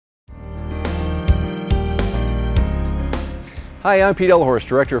Hi, I'm Pete Elhorst,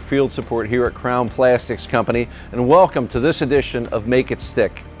 Director of Field Support here at Crown Plastics Company, and welcome to this edition of Make It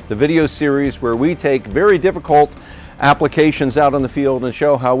Stick, the video series where we take very difficult applications out in the field and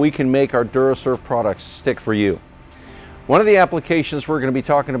show how we can make our DuraSurf products stick for you. One of the applications we're going to be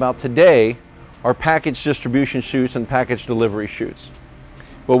talking about today are package distribution chutes and package delivery chutes.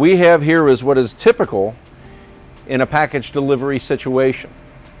 What we have here is what is typical in a package delivery situation.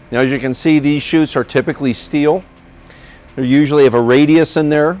 Now, as you can see, these chutes are typically steel. They usually have a radius in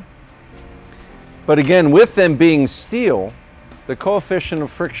there. But again, with them being steel, the coefficient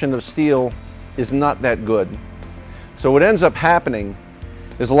of friction of steel is not that good. So what ends up happening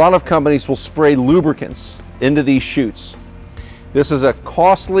is a lot of companies will spray lubricants into these chutes. This is a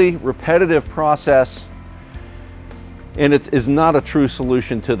costly, repetitive process, and it is not a true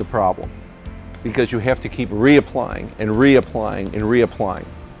solution to the problem because you have to keep reapplying and reapplying and reapplying.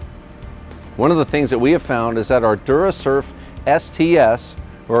 One of the things that we have found is that our DuraSurf STS,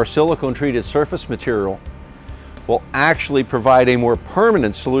 or our silicone treated surface material, will actually provide a more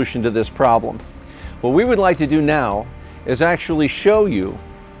permanent solution to this problem. What we would like to do now is actually show you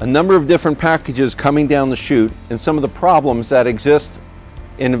a number of different packages coming down the chute and some of the problems that exist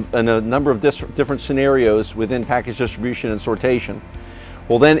in a number of different scenarios within package distribution and sortation.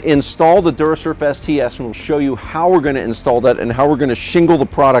 We'll then install the DuraSurf STS and we'll show you how we're going to install that and how we're going to shingle the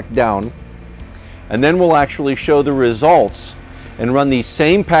product down. And then we'll actually show the results and run these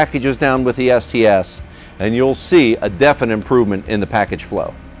same packages down with the STS, and you'll see a definite improvement in the package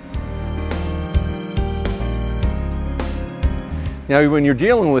flow. Now, when you're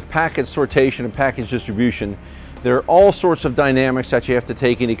dealing with package sortation and package distribution, there are all sorts of dynamics that you have to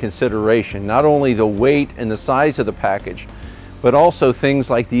take into consideration. Not only the weight and the size of the package, but also things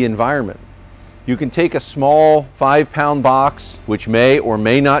like the environment. You can take a small 5-pound box, which may or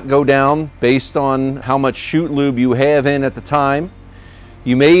may not go down based on how much chute lube you have in at the time.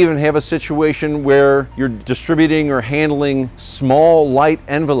 You may even have a situation where you're distributing or handling small, light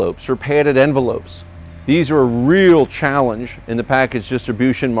envelopes or padded envelopes. These are a real challenge in the package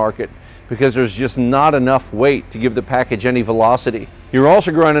distribution market because there's just not enough weight to give the package any velocity. You're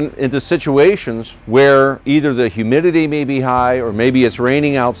also running into situations where either the humidity may be high or maybe it's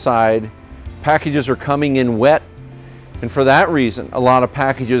raining outside. Packages are coming in wet, and for that reason, a lot of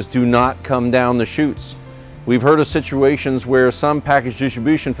packages do not come down the chutes. We've heard of situations where some package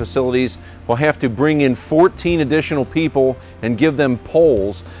distribution facilities will have to bring in 14 additional people and give them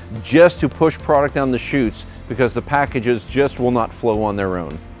poles just to push product down the chutes because the packages just will not flow on their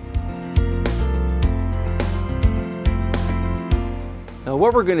own. Now,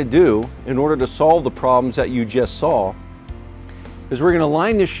 what we're going to do in order to solve the problems that you just saw is we're going to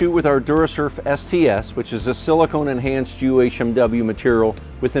line the chute with our DuraSurf STS, which is a silicone enhanced UHMW material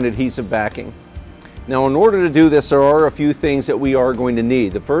with an adhesive backing. Now, in order to do this, there are a few things that we are going to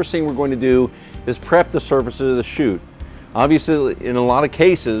need. The first thing we're going to do is prep the surface of the chute. Obviously, in a lot of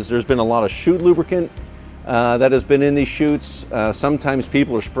cases, there's been a lot of chute lubricant that has been in these chutes. Sometimes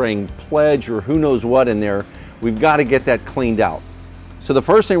people are spraying Pledge or who knows what in there. We've got to get that cleaned out. So the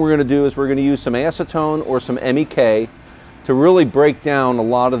first thing we're going to do is we're going to use some acetone or some MEK to really break down a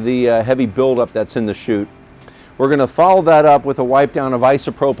lot of the heavy buildup that's in the chute. We're going to follow that up with a wipe down of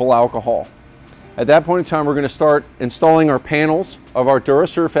isopropyl alcohol. At that point in time, we're going to start installing our panels of our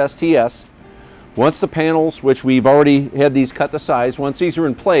DuraSurf STS. Once the panels, which we've already had these cut to size, once these are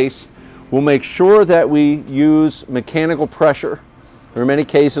in place, we'll make sure that we use mechanical pressure. Or in many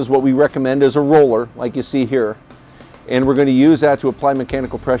cases, what we recommend is a roller, like you see here. And we're going to use that to apply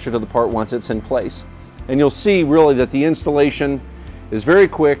mechanical pressure to the part once it's in place. And you'll see really that the installation is very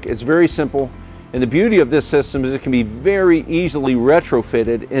quick, it's very simple, and the beauty of this system is it can be very easily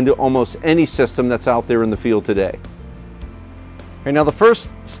retrofitted into almost any system that's out there in the field today. Okay, now the first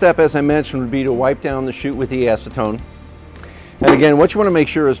step, as I mentioned, would be to wipe down the chute with the acetone. And again, what you want to make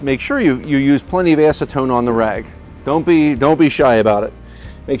sure is make sure you use plenty of acetone on the rag. Don't be shy about it.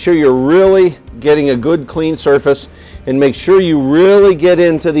 Make sure you're really getting a good clean surface, and make sure you really get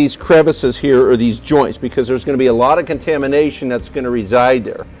into these crevices here or these joints because there's going to be a lot of contamination that's going to reside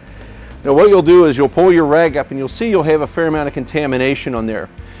there. Now, what you'll do is you'll pull your rag up and you'll see you'll have a fair amount of contamination on there.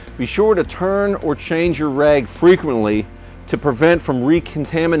 Be sure to turn or change your rag frequently to prevent from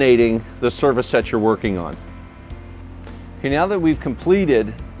recontaminating the surface that you're working on. Okay, now that we've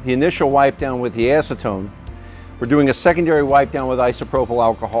completed the initial wipe down with the acetone, we're doing a secondary wipe down with isopropyl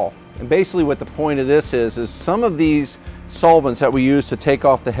alcohol. And basically what the point of this is some of these solvents that we use to take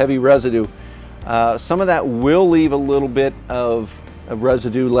off the heavy residue, some of that will leave a little bit of of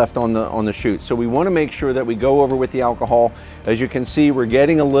residue left on the chute. So we want to make sure that we go over with the alcohol. As you can see, we're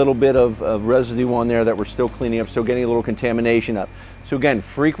getting a little bit of residue on there that we're still cleaning up, still getting a little contamination up. So again,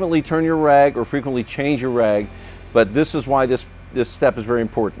 frequently turn your rag or frequently change your rag, but this is why this step is very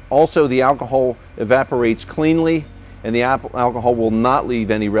important. Also, the alcohol evaporates cleanly, and the alcohol will not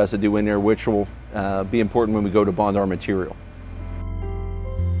leave any residue in there, which will be important when we go to bond our material.